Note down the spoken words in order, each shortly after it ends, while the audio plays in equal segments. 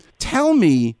tell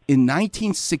me in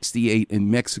 1968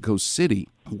 in Mexico City,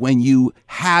 when you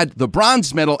had the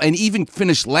bronze medal and even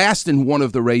finished last in one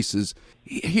of the races,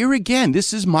 here again,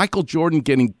 this is Michael Jordan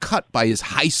getting cut by his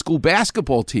high school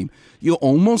basketball team. You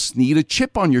almost need a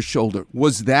chip on your shoulder.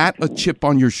 Was that a chip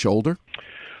on your shoulder?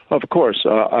 Of course.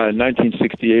 In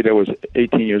 1968, I was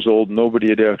 18 years old. Nobody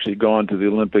had actually gone to the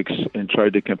Olympics and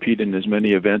tried to compete in as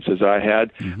many events as I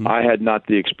had. Mm-hmm. I had not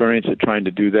the experience at trying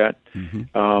to do that,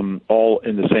 all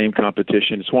in the same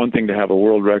competition. It's one thing to have a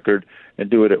world record and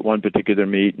do it at one particular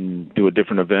meet and do a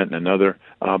different event in another,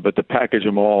 but to package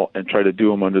them all and try to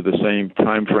do them under the same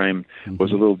time frame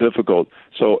was a little difficult.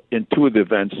 So in two of the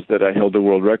events that I held the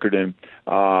world record in,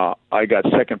 I got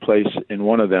second place in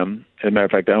one of them. As a matter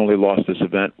of fact, I only lost this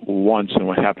event once, and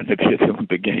what happened to be at the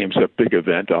Olympic Games, a big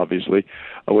event, obviously,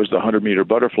 was the 100-meter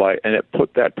butterfly, and it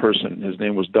put that person, his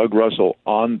name was Doug Russell,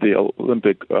 on the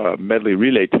Olympic medley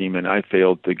relay team, and I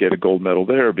failed to get a gold medal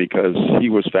there because he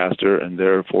was faster, and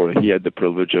therefore he had the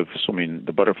privilege of swimming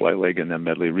the butterfly leg in that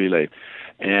medley relay.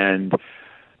 And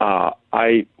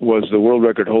I was the world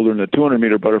record holder in the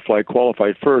 200-meter butterfly,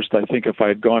 qualified first. I think if I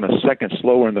had gone a second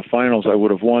slower in the finals, I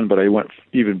would have won, but I went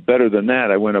even better than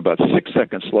that. I went about 6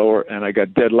 seconds slower, and I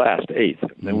got dead last,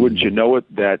 8th. And wouldn't you know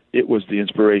it, that it was the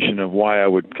inspiration of why I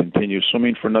would continue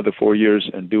swimming for another 4 years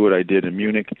and do what I did in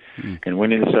Munich and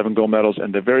winning the 7 gold medals.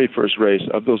 And the very first race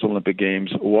of those Olympic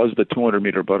Games was the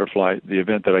 200-meter butterfly, the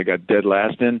event that I got dead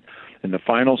last in the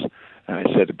finals. And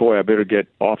I said, boy, I better get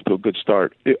off to a good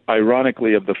start.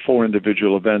 Ironically, of the 4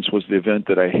 individual events, was the event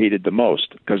that I hated the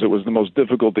most because it was the most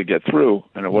difficult to get through,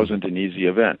 and it wasn't an easy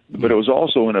event. But it was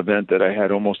also an event that I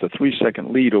had almost a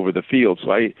 3-second lead over the field,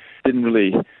 so I didn't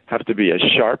really have to be as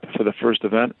sharp for the first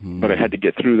event, but I had to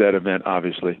get through that event,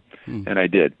 obviously, and I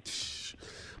did.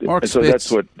 Mark and so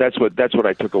Spitz. that's what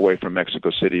I took away from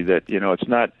Mexico City. That it's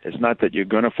not that you're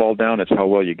going to fall down; it's how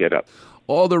well you get up.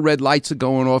 All the red lights are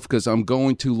going off because I'm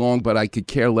going too long, but I could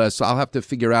care less. So I'll have to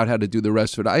figure out how to do the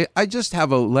rest of it. I just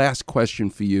have a last question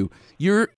for you. You're